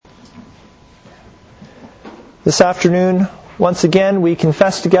This afternoon, once again, we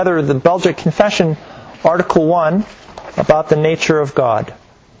confess together the Belgic Confession, Article 1, about the nature of God.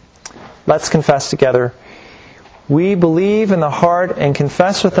 Let's confess together. We believe in the heart and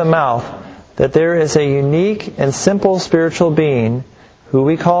confess with the mouth that there is a unique and simple spiritual being who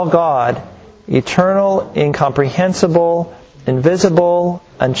we call God, eternal, incomprehensible, invisible,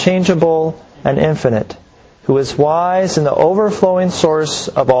 unchangeable, and infinite, who is wise and the overflowing source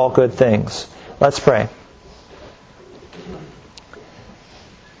of all good things. Let's pray.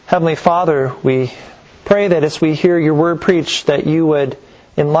 Heavenly Father, we pray that as we hear your word preached, that you would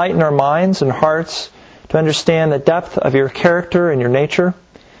enlighten our minds and hearts to understand the depth of your character and your nature.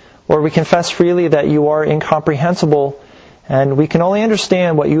 Lord, we confess freely that you are incomprehensible, and we can only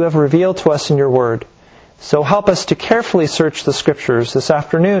understand what you have revealed to us in your word. So help us to carefully search the Scriptures this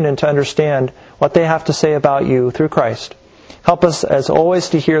afternoon and to understand what they have to say about you through Christ. Help us, as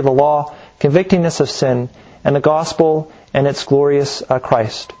always, to hear the law convicting us of sin and the gospel and its glorious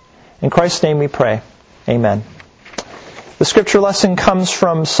Christ. In Christ's name we pray. Amen. The Scripture lesson comes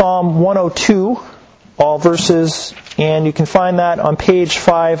from Psalm 102, all verses, and you can find that on page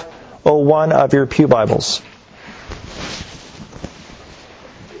 501 of your Pew Bibles.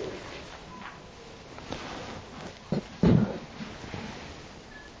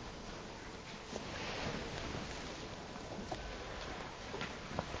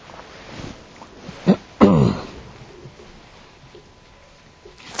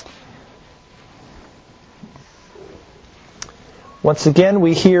 Once again,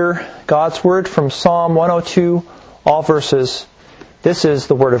 we hear God's Word from Psalm 102, all verses. This is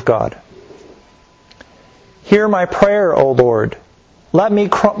the Word of God. Hear my prayer, O Lord. Let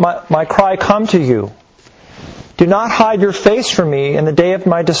my cry come to you. Do not hide your face from me in the day of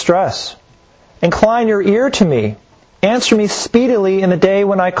my distress. Incline your ear to me. Answer me speedily in the day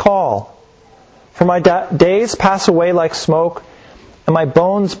when I call. For my days pass away like smoke, and my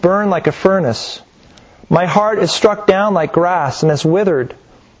bones burn like a furnace. My heart is struck down like grass and is withered.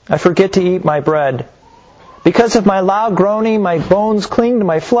 I forget to eat my bread. Because of my loud groaning, my bones cling to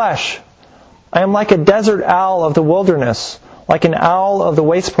my flesh. I am like a desert owl of the wilderness, like an owl of the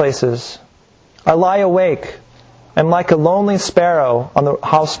waste places. I lie awake. I am like a lonely sparrow on the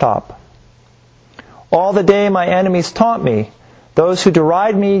housetop. All the day my enemies taunt me. Those who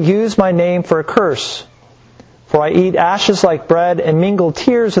deride me use my name for a curse. For I eat ashes like bread and mingle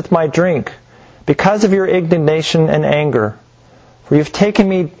tears with my drink, because of your indignation and anger. For you have taken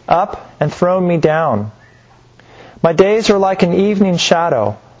me up and thrown me down. My days are like an evening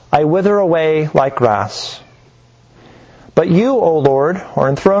shadow. I wither away like grass. But you, O Lord, are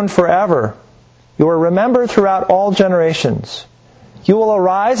enthroned forever. You are remembered throughout all generations. You will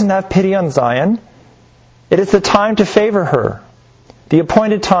arise and have pity on Zion. It is the time to favor her. The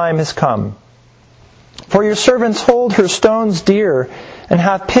appointed time has come. For your servants hold her stones dear and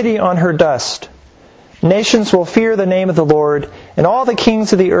have pity on her dust. Nations will fear the name of the Lord, and all the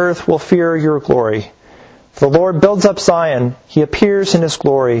kings of the earth will fear your glory. For the Lord builds up Zion, he appears in his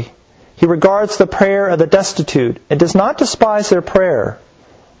glory. He regards the prayer of the destitute, and does not despise their prayer.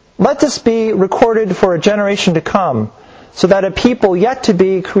 Let this be recorded for a generation to come, so that a people yet to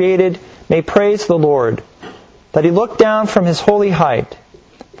be created may praise the Lord, that he looked down from his holy height.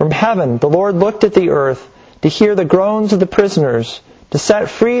 From heaven the Lord looked at the earth, to hear the groans of the prisoners, to set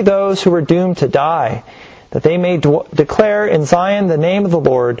free those who were doomed to die, that they may declare in Zion the name of the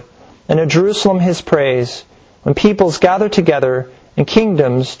Lord, and in Jerusalem his praise, when peoples gather together and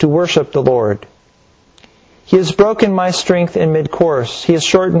kingdoms to worship the Lord. He has broken my strength in mid-course. He has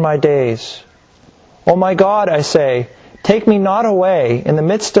shortened my days. O my God, I say, take me not away in the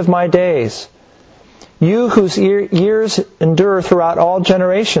midst of my days. You whose years endure throughout all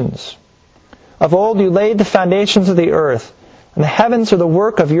generations. Of old you laid the foundations of the earth, and the heavens are the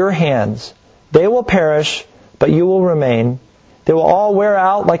work of your hands. They will perish, but you will remain. They will all wear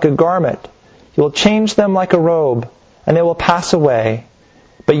out like a garment. You will change them like a robe, and they will pass away.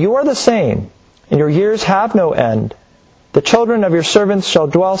 But you are the same, and your years have no end. The children of your servants shall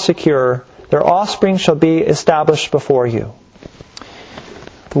dwell secure. Their offspring shall be established before you.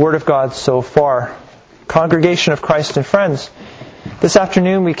 The Word of God so far. Congregation of Christ and friends, this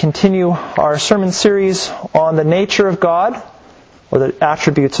afternoon we continue our sermon series on the nature of God, or the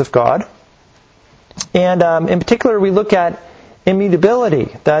attributes of God. And in particular, we look at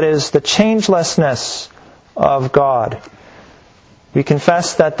immutability, that is, the changelessness of God. We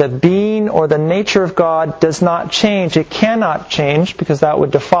confess that the being or the nature of God does not change. It cannot change, because that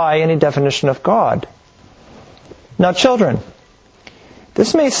would defy any definition of God. Now, children,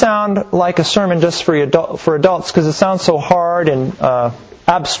 this may sound like a sermon just for adults, because it sounds so hard and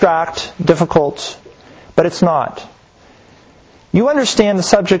abstract, difficult. but it's not. You understand the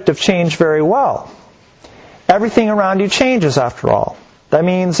subject of change very well. Everything around you changes, after all. That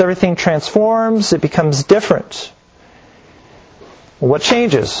means everything transforms, it becomes different. What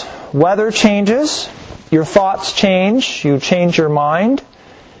changes? Weather changes, your thoughts change, you change your mind.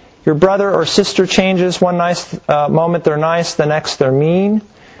 Your brother or sister changes. One nice moment they're nice, the next they're mean.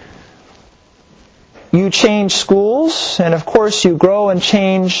 You change schools, and of course you grow and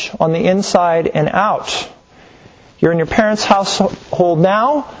change on the inside and out. You're in your parents' household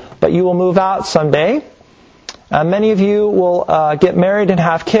now, but you will move out someday. Many of you will get married and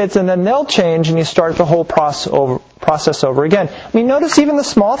have kids, and then they'll change, and you start the whole process over again. I mean, notice even the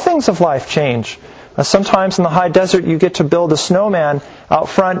small things of life change. Sometimes in the high desert you get to build a snowman out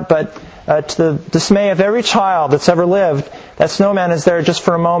front, but to the dismay of every child that's ever lived, that snowman is there just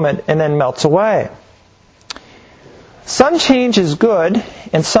for a moment and then melts away. Some change is good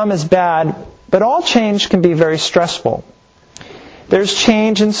and some is bad, but all change can be very stressful. There's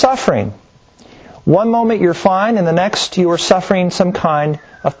change in suffering. One moment you're fine and the next you are suffering some kind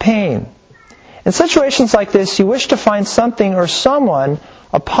of pain. In situations like this, you wish to find something or someone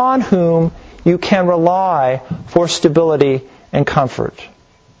upon whom you can rely for stability and comfort.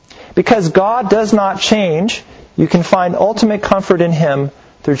 Because God does not change, you can find ultimate comfort in Him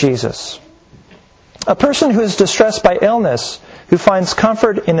through Jesus. A person who is distressed by illness, who finds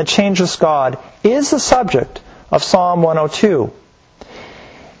comfort in the changeless God, is the subject of Psalm 102.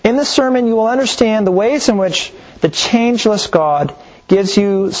 In this sermon, you will understand the ways in which the changeless God gives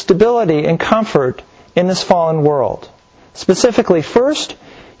you stability and comfort in this fallen world. Specifically, first,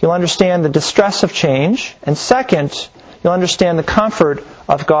 you'll understand the distress of change, and second, you'll understand the comfort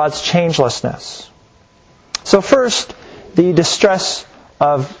of God's changelessness. So first, the distress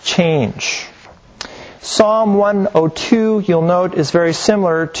of change. Psalm 102, you'll note, is very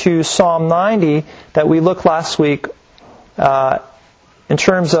similar to Psalm 90 that we looked last week in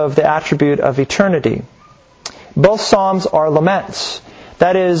terms of the attribute of eternity. Both Psalms are laments.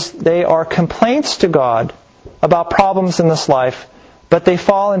 That is, they are complaints to God about problems in this life, but they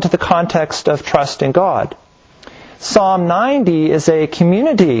fall into the context of trust in God. Psalm 90 is a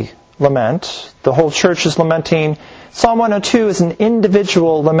community lament. The whole church is lamenting. Psalm 102 is an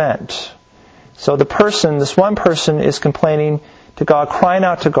individual lament. So the person, this one person, is complaining to God, crying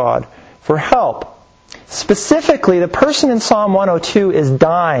out to God for help. Specifically, the person in Psalm 102 is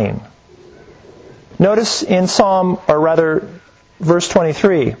dying. Notice in verse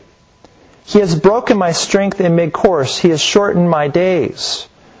 23, He has broken my strength in mid-course. He has shortened my days.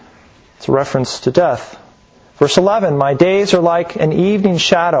 It's a reference to death. Verse 11, my days are like an evening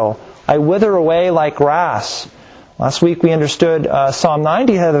shadow. I wither away like grass. Last week we understood Psalm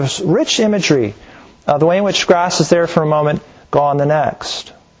 90 had this rich imagery, the way in which grass is there for a moment, gone the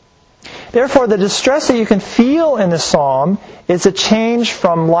next. Therefore, the distress that you can feel in this psalm is a change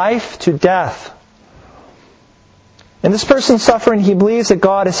from life to death. In this person's suffering, he believes that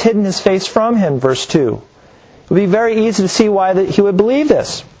God has hidden His face from him, verse 2. It would be very easy to see why he would believe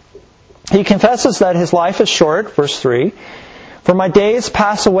this. He confesses that his life is short, verse 3. For my days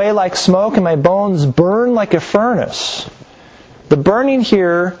pass away like smoke and my bones burn like a furnace. The burning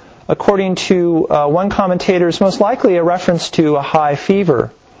here, according to one commentator, is most likely a reference to a high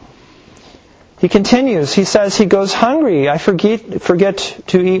fever. He continues, he says, he goes hungry, I forget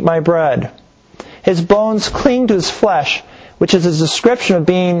to eat my bread. His bones cling to his flesh, which is a description of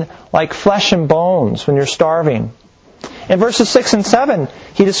being like flesh and bones when you're starving. In verses 6 and 7,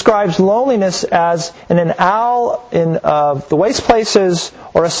 he describes loneliness as an owl in the waste places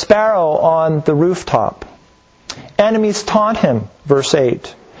or a sparrow on the rooftop. Enemies taunt him, verse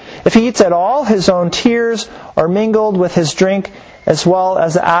 8. If he eats at all, his own tears are mingled with his drink, as well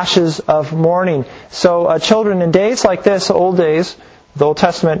as the ashes of mourning. So children, in days like this, old days, the Old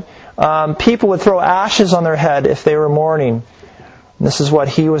Testament, people would throw ashes on their head if they were mourning. And this is what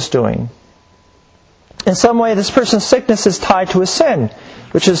he was doing. In some way, this person's sickness is tied to a sin,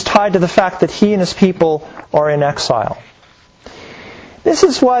 which is tied to the fact that he and his people are in exile. This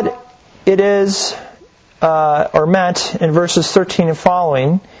is what it is, or meant in verses 13 and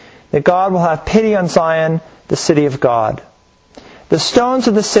following, that God will have pity on Zion, the city of God. The stones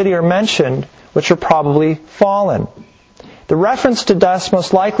of the city are mentioned, which are probably fallen. The reference to dust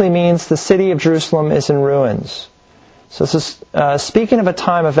most likely means the city of Jerusalem is in ruins. So this is speaking of a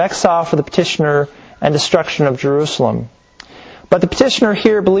time of exile for the petitioner and destruction of Jerusalem. But the petitioner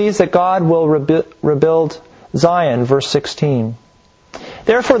here believes that God will rebuild Zion, verse 16.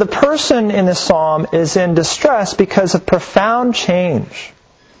 Therefore, the person in this psalm is in distress because of profound change.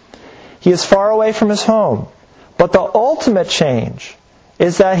 He is far away from his home. But the ultimate change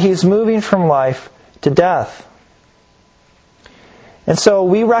is that he is moving from life to death. And so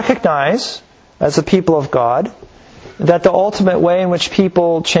we recognize, as a people of God, that the ultimate way in which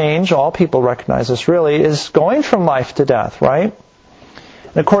people change, all people recognize this really, is going from life to death, right?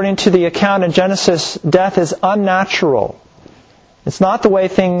 And according to the account in Genesis, death is unnatural. It's not the way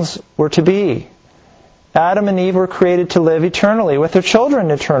things were to be. Adam and Eve were created to live eternally with their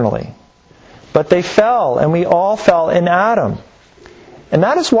children eternally. But they fell, and we all fell in Adam. And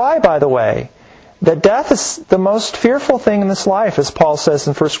that is why, by the way, that death is the most fearful thing in this life, as Paul says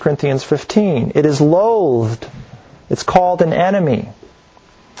in 1 Corinthians 15. It is loathed. It's called an enemy.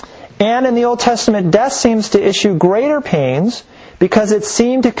 And in the Old Testament, death seems to issue greater pains because it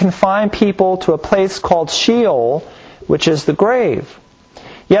seemed to confine people to a place called Sheol, which is the grave.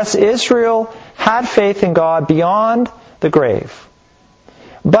 Yes, Israel had faith in God beyond the grave.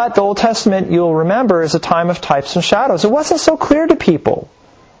 But the Old Testament, you'll remember, is a time of types and shadows. It wasn't so clear to people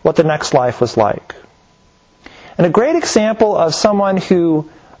what the next life was like. And a great example of someone who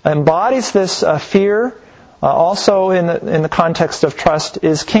embodies this fear, also in the context of trust,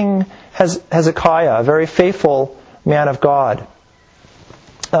 is King Hezekiah, a very faithful man of God.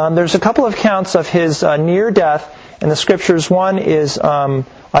 There's a couple of accounts of his near death in the Scriptures. One is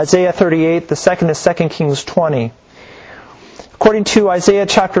Isaiah 38, the second is 2 Kings 20. According to Isaiah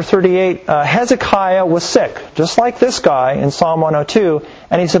chapter 38, Hezekiah was sick, just like this guy in Psalm 102,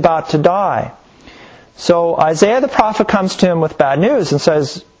 and he's about to die. So Isaiah the prophet comes to him with bad news and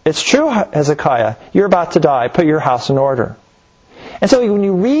says, "It's true, Hezekiah, you're about to die. Put your house in order." And so when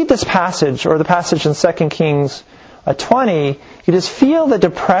you read this passage, or the passage in 2 Kings 20, you just feel the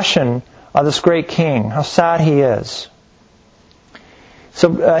depression of this great king, how sad he is.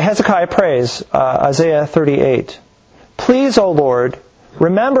 So Hezekiah prays, Isaiah 38, "Please, O Lord,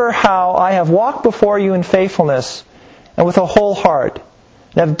 remember how I have walked before you in faithfulness and with a whole heart,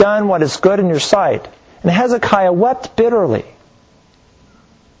 and have done what is good in your sight." And Hezekiah wept bitterly.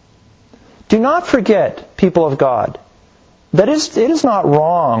 Do not forget, people of God, that it is not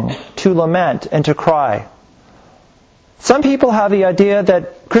wrong to lament and to cry. Some people have the idea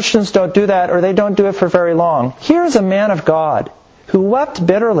that Christians don't do that, or they don't do it for very long. Here is a man of God who wept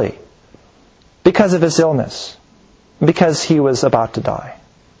bitterly because of his illness, because he was about to die.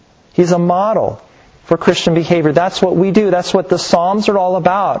 He's a model for Christian behavior. That's what we do. That's what the Psalms are all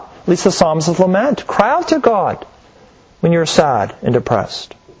about. At least the Psalms of lament. Cry out to God when you're sad and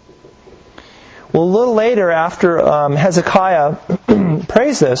depressed. Well, a little later, after Hezekiah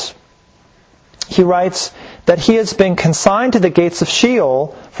prays this, he writes that he has been consigned to the gates of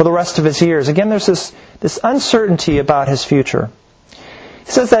Sheol for the rest of his years. Again, there's this uncertainty about his future.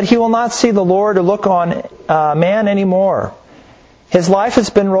 He says that he will not see the Lord or look on man anymore. His life has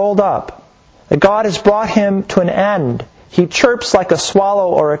been rolled up. That God has brought him to an end. He chirps like a swallow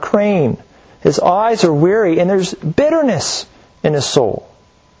or a crane. His eyes are weary, and there's bitterness in his soul.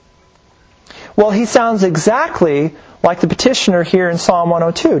 Well, he sounds exactly like the petitioner here in Psalm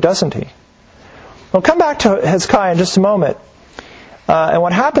 102, doesn't he? We'll come back to Hezekiah in just a moment and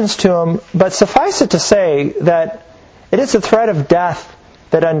what happens to him, but suffice it to say that it is the threat of death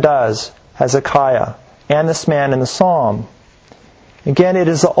that undoes Hezekiah and this man in the psalm. Again, it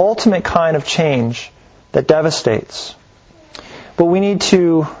is the ultimate kind of change that devastates. But we need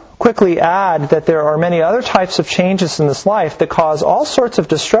to quickly add that there are many other types of changes in this life that cause all sorts of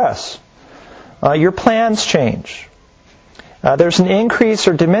distress. Your plans change. There's an increase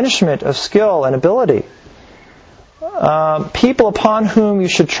or diminishment of skill and ability. People upon whom you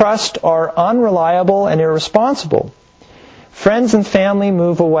should trust are unreliable and irresponsible. Friends and family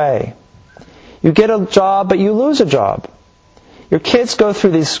move away. You get a job, but you lose a job. Your kids go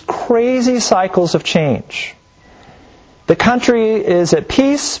through these crazy cycles of change. The country is at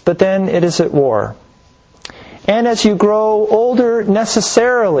peace, but then it is at war. And as you grow older,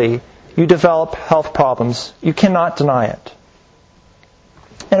 necessarily, you develop health problems. You cannot deny it.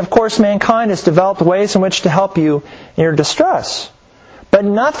 And of course, mankind has developed ways in which to help you in your distress. But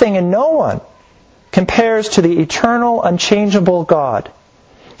nothing and no one compares to the eternal, unchangeable God.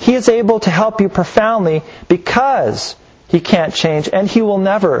 He is able to help you profoundly because He can't change, and He will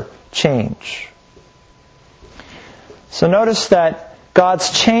never change. So notice that God's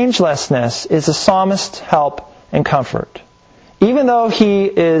changelessness is the psalmist's help and comfort. Even though he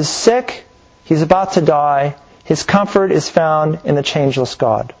is sick, he's about to die, his comfort is found in the changeless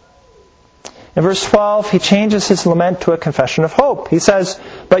God. In verse 12, he changes his lament to a confession of hope. He says,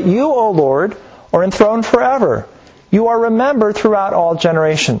 "But you, O Lord, are enthroned forever. You are remembered throughout all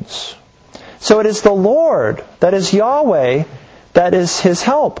generations." So it is the Lord, that is Yahweh, that is his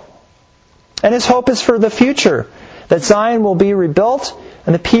help. And his hope is for the future, that Zion will be rebuilt,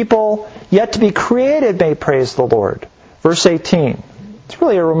 and the people yet to be created may praise the Lord. Verse 18. It's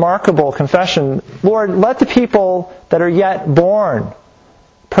really a remarkable confession. Lord, let the people that are yet born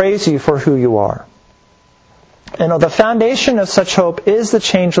praise you for who you are. And the foundation of such hope is the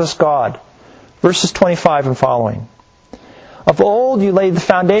changeless God. Verses 25 and following. Of old you laid the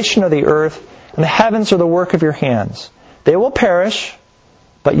foundation of the earth, and the heavens are the work of your hands. They will perish,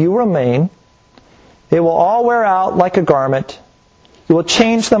 but you remain. They will all wear out like a garment. You will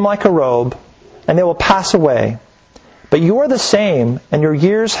change them like a robe, and they will pass away. But you are the same, and your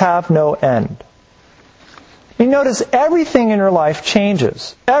years have no end. You notice everything in your life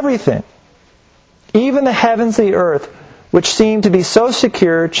changes. Everything. Even the heavens and the earth, which seem to be so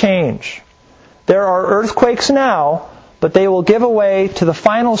secure, change. There are earthquakes now, but they will give way to the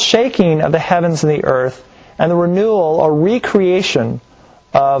final shaking of the heavens and the earth, and the renewal or recreation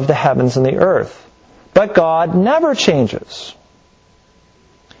of the heavens and the earth. But God never changes.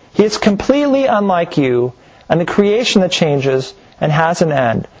 He is completely unlike you, and the creation that changes and has an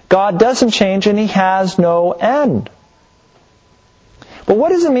end. God doesn't change, and He has no end. But what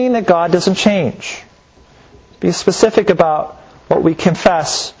does it mean that God doesn't change? Be specific about what we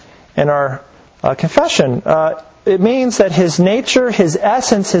confess in our confession. It means that His nature, His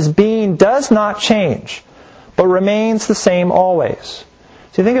essence, His being does not change, but remains the same always.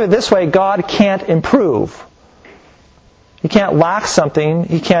 So you think of it this way, God can't improve. He can't lack something,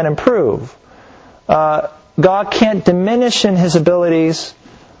 He can't improve. God can't diminish in His abilities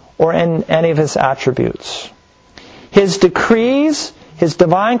or in any of His attributes. His decrees, His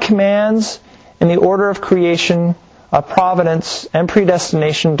divine commands in the order of creation, providence, and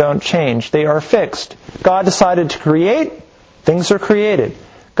predestination don't change. They are fixed. God decided to create, things are created.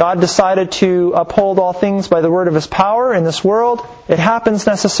 God decided to uphold all things by the word of His power in this world. It happens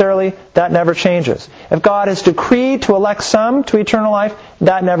necessarily. That never changes. If God has decreed to elect some to eternal life,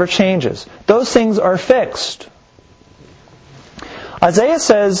 that never changes. Those things are fixed. Isaiah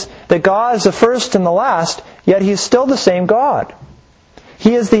says that God is the first and the last, yet He's still the same God.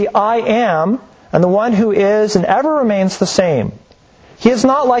 He is the I am, and the one who is and ever remains the same. He is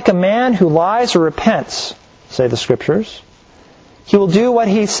not like a man who lies or repents, say the Scriptures. He will do what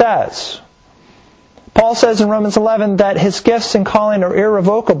He says. Paul says in Romans 11 that His gifts and calling are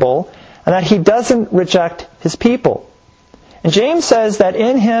irrevocable and that He doesn't reject His people. And James says that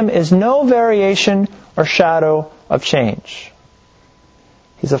in Him is no variation or shadow of change.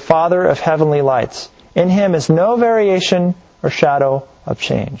 He's a Father of heavenly lights. In Him is no variation or shadow of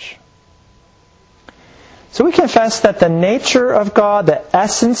change. So we confess that the nature of God, the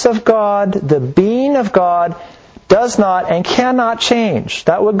essence of God, the being of God does not and cannot change.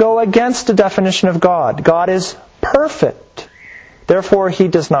 That would go against the definition of God. God is perfect. Therefore, He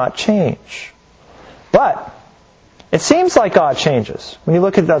does not change. But it seems like God changes when you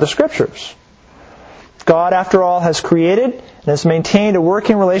look at other Scriptures. God, after all, has created and has maintained a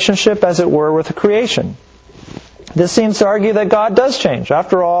working relationship, as it were, with the creation. This seems to argue that God does change.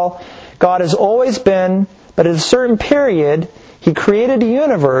 After all, God has always been, but at a certain period, He created a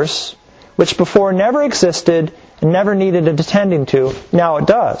universe which before never existed and never needed attending to. Now it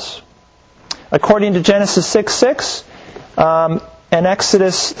does. According to Genesis 6:6 and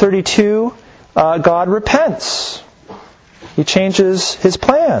Exodus 32, God repents. He changes His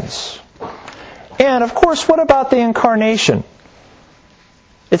plans. And, of course, what about the incarnation?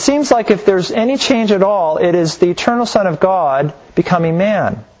 It seems like if there's any change at all, it is the eternal Son of God becoming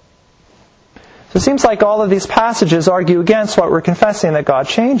man. So it seems like all of these passages argue against what we're confessing, that God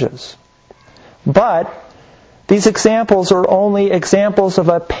changes. But these examples are only examples of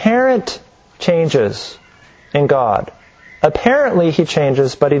apparent changes in God. Apparently He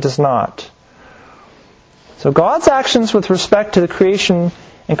changes, but He does not. So God's actions with respect to the creation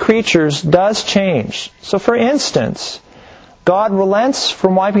and creatures does change. So for instance, God relents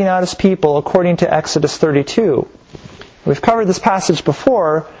from wiping out His people according to Exodus 32. We've covered this passage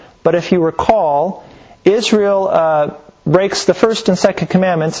before, but if you recall, Israel breaks the first and second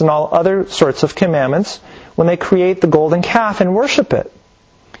commandments and all other sorts of commandments when they create the golden calf and worship it.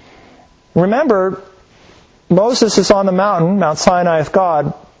 Remember, Moses is on the mountain, Mount Sinai with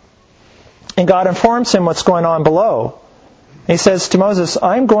God, and God informs him what's going on below. And He says to Moses,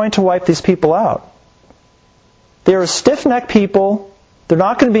 I'm going to wipe these people out. They're a stiff-necked people. They're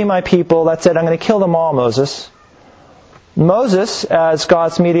not going to be my people. That's it. I'm going to kill them all, Moses. Moses, as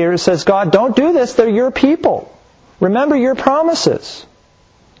God's mediator, says, God, don't do this. They're your people. Remember your promises.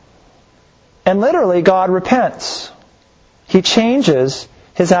 And literally, God repents. He changes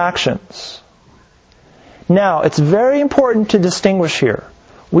His actions. Now, it's very important to distinguish here.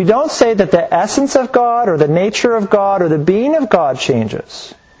 we don't say that the essence of God or the nature of God or the being of God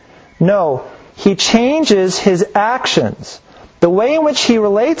changes. No, He changes His actions. The way in which He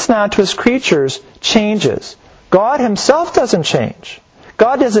relates now to His creatures changes. God Himself doesn't change.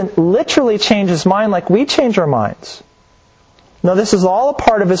 God doesn't literally change His mind like we change our minds. No, this is all a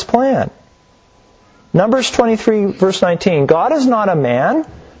part of His plan. Numbers 23, verse 19. God is not a man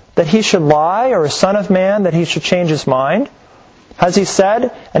that He should lie, or a son of man that He should change His mind. Has He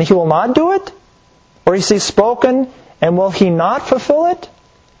said, and He will not do it? Or has He spoken, and will He not fulfill it?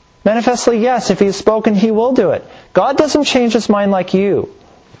 Manifestly, yes. If He has spoken, He will do it. God doesn't change His mind like you.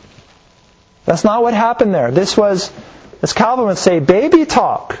 That's not what happened there. This was, as Calvin would say, baby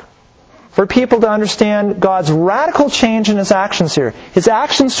talk for people to understand God's radical change in His actions here. His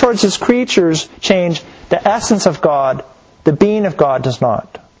actions towards His creatures change. The essence of God, the being of God, does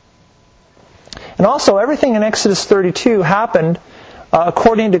not. And also, everything in Exodus 32 happened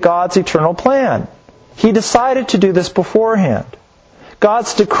according to God's eternal plan. He decided to do this beforehand.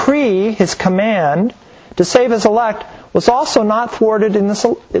 God's decree, His command, to save His elect, was also not thwarted in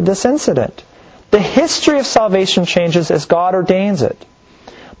this incident. The history of salvation changes as God ordains it.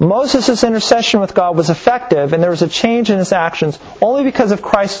 Moses' intercession with God was effective, and there was a change in his actions only because of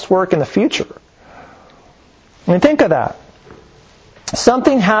Christ's work in the future. I mean, think of that.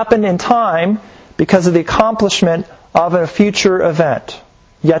 Something happened in time because of the accomplishment of a future event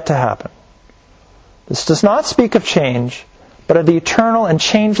yet to happen. This does not speak of change, but of the eternal and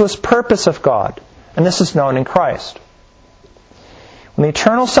changeless purpose of God, and this is known in Christ. When the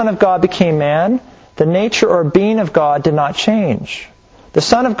eternal Son of God became man, the nature or being of God did not change. The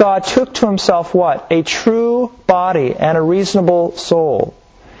Son of God took to Himself what? A true body and a reasonable soul.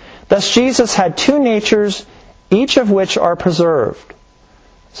 Thus Jesus had two natures, each of which are preserved.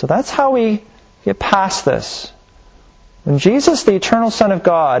 So that's how we get past this. When Jesus, the eternal Son of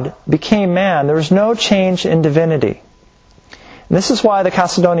God, became man, there was no change in divinity. And this is why the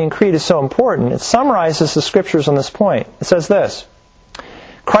Chalcedonian Creed is so important. It summarizes the Scriptures on this point. It says this: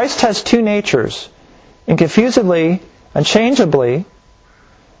 Christ has two natures, inconfusedly, unchangeably,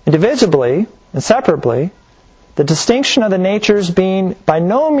 indivisibly, inseparably, the distinction of the natures being by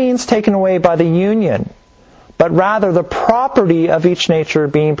no means taken away by the union, but rather the property of each nature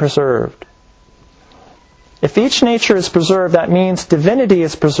being preserved. If each nature is preserved, that means divinity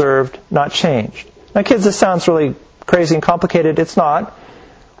is preserved, not changed. Now kids, this sounds really crazy and complicated. It's not.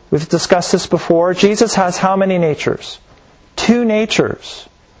 We've discussed this before. Jesus has how many natures? Two natures.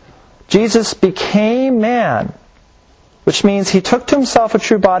 Jesus became man, which means He took to Himself a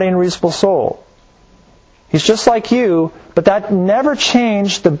true body and reasonable soul. He's just like you, but that never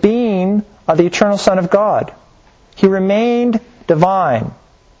changed the being of the eternal Son of God. He remained divine.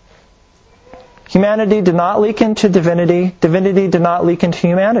 Humanity did not leak into divinity. Divinity did not leak into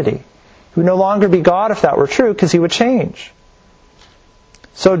humanity. He would no longer be God if that were true, because He would change.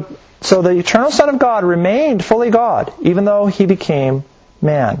 So the eternal Son of God remained fully God, even though He became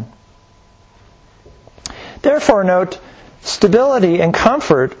man. Therefore, note, stability and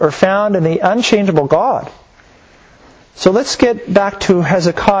comfort are found in the unchangeable God. So let's get back to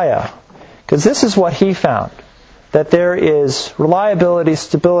Hezekiah, because this is what he found, that there is reliability,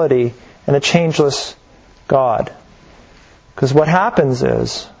 stability in a changeless God. Because what happens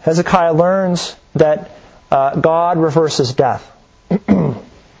is, Hezekiah learns that God reverses death.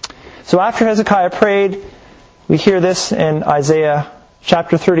 So after Hezekiah prayed, we hear this in Isaiah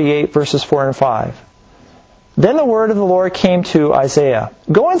chapter 38, verses 4 and 5. Then the word of the Lord came to Isaiah.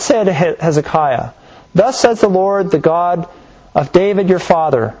 Go and say to Hezekiah, Thus says the Lord, the God of David your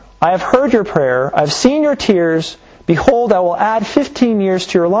father, I have heard your prayer, I have seen your tears, behold, I will add 15 years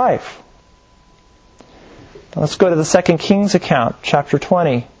to your life. Now let's go to the 2 Kings account, chapter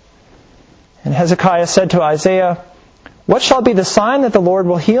 20. And Hezekiah said to Isaiah, What shall be the sign that the Lord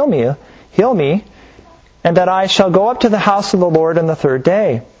will heal me, and that I shall go up to the house of the Lord on the third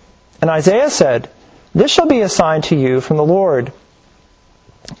day? And Isaiah said, This shall be a sign to you from the Lord,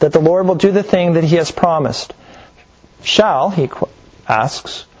 that the Lord will do the thing that He has promised. Shall, he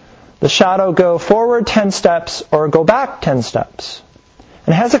asks, the shadow go forward 10 steps or go back 10 steps?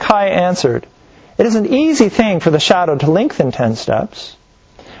 And Hezekiah answered, It is an easy thing for the shadow to lengthen 10 steps.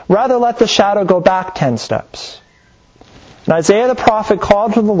 Rather let the shadow go back 10 steps. And Isaiah the prophet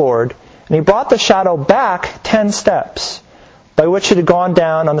called to the Lord, and he brought the shadow back 10 steps, by which it had gone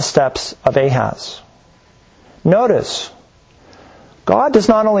down on the steps of Ahaz. Notice, God does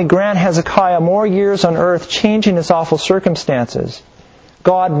not only grant Hezekiah more years on earth, changing his awful circumstances.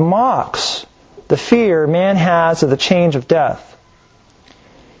 God mocks the fear man has of the change of death.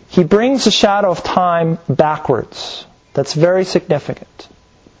 He brings the shadow of time backwards. That's very significant.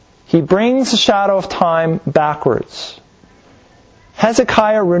 He brings the shadow of time backwards.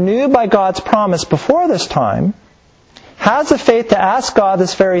 Hezekiah, renewed by God's promise before this time, has the faith to ask God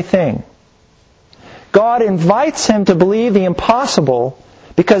this very thing. God invites him to believe the impossible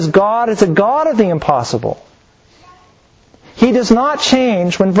because God is a God of the impossible. He does not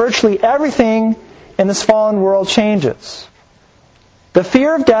change when virtually everything in this fallen world changes. The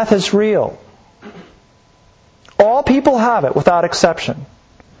fear of death is real. All people have it without exception.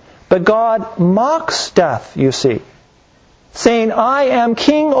 But God mocks death, you see, saying, I am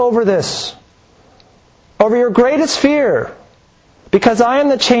king over this, over your greatest fear, because I am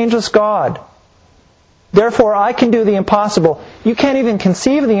the changeless God. Therefore, I can do the impossible. You can't even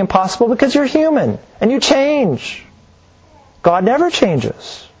conceive of the impossible because you're human, and you change. God never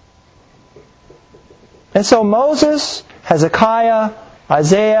changes. And so Moses, Hezekiah,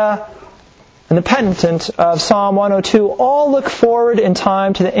 Isaiah, and the penitent of Psalm 102 all look forward in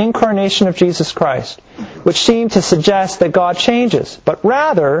time to the incarnation of Jesus Christ, which seem to suggest that God changes. But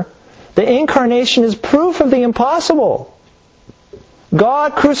rather, the incarnation is proof of the impossible.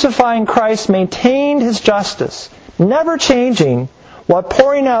 God, crucifying Christ, maintained His justice, never changing, while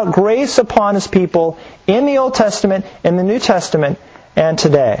pouring out grace upon His people in the Old Testament, in the New Testament, and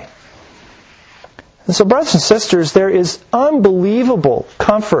today. And so, brothers and sisters, there is unbelievable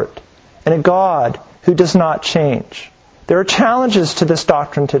comfort in a God who does not change. There are challenges to this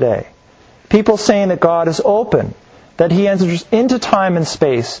doctrine today. People saying that God is open, that He enters into time and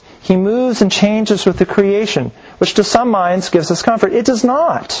space. He moves and changes with the creation, which to some minds gives us comfort. It does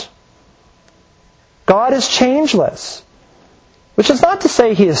not. God is changeless, which is not to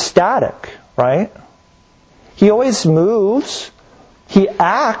say He is static, right? He always moves. He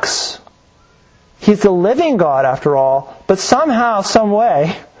acts. He's the living God, after all, but somehow, some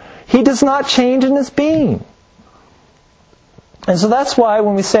way, He does not change in His being. And so that's why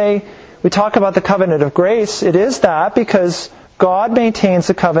when we talk about the covenant of grace, it is that because God maintains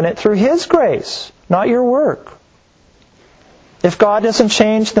the covenant through His grace, not your work. If God doesn't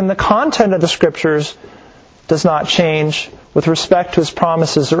change, then the content of the Scriptures does not change with respect to His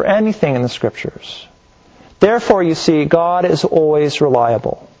promises or anything in the Scriptures. Therefore, you see, God is always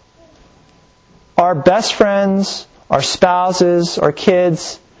reliable. Our best friends, our spouses, our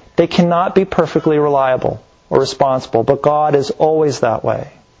kids, they cannot be perfectly reliable or responsible, but God is always that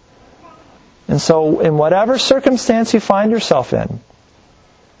way. And so, in whatever circumstance you find yourself in,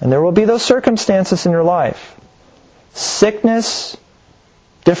 and there will be those circumstances in your life, sickness,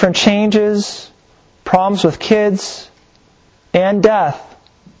 different changes, problems with kids, and death,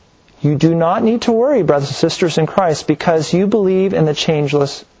 you do not need to worry, brothers and sisters in Christ, because you believe in the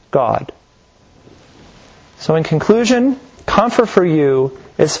changeless God. So in conclusion, comfort for you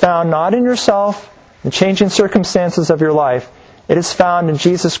is found not in yourself, the changing circumstances of your life. It is found in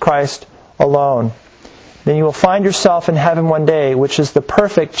Jesus Christ alone. Then you will find yourself in heaven one day, which is the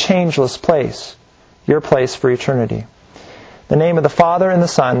perfect, changeless place, your place for eternity. In the name of the Father, and the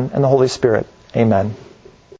Son, and the Holy Spirit. Amen.